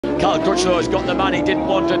Carl Crutchlow has got the man he didn't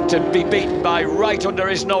want it to be beaten by right under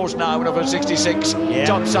his nose now, number 66,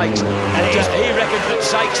 Tom Sykes. And he reckons that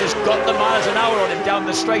Sykes has got the miles an hour on him down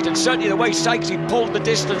the straight, and certainly the way Sykes, he pulled the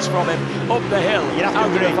distance from him up the hill out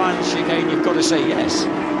of the final chicane, you've got to say yes.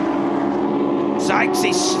 Sykes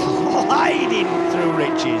is sliding through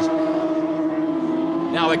Riches.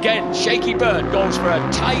 Now again, Shakey Burn goes for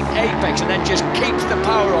a tight apex and then just keeps the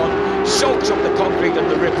power on, soaks up the concrete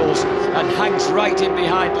and the ripples, and hangs right in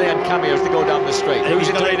behind Leon Camier as they go down the straight. Who's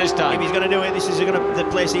it to be this time? If he's going to do it, this is the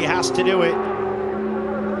place he has to do it.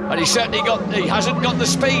 And he hasn't got the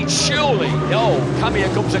speed, surely. No,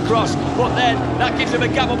 Camier comes across, but then that gives him a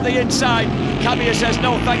gap up the inside. Camier says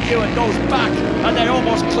no thank you and goes back, and they're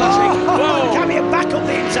almost clashing. Whoa! Camier back up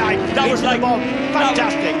the inside. That was like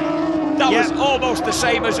fantastic. That was almost the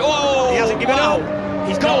same as... Oh! He hasn't given up.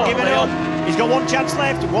 He's not given up. He's got one chance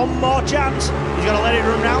left, one more chance. He's going to let it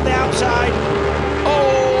run round the outside.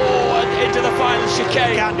 Oh, and into the final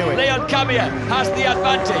chicane. Can't do it. Leon Camier has the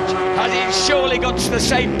advantage. Has he surely got the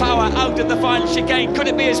same power out of the final chicane? Could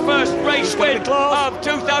it be his first race win of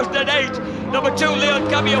 2008? Number 2,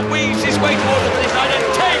 Leon Camier weaves his way towards the finish line and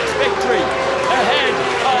takes victory ahead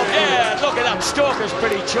of look at that, Stalker's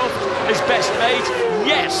pretty chuffed, his best mate.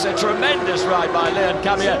 Yes, a tremendous ride by Leon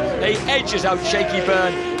Camier. He edges out Shakey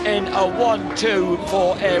Burn in a 1-2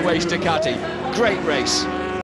 for Airways Ducati. Great race.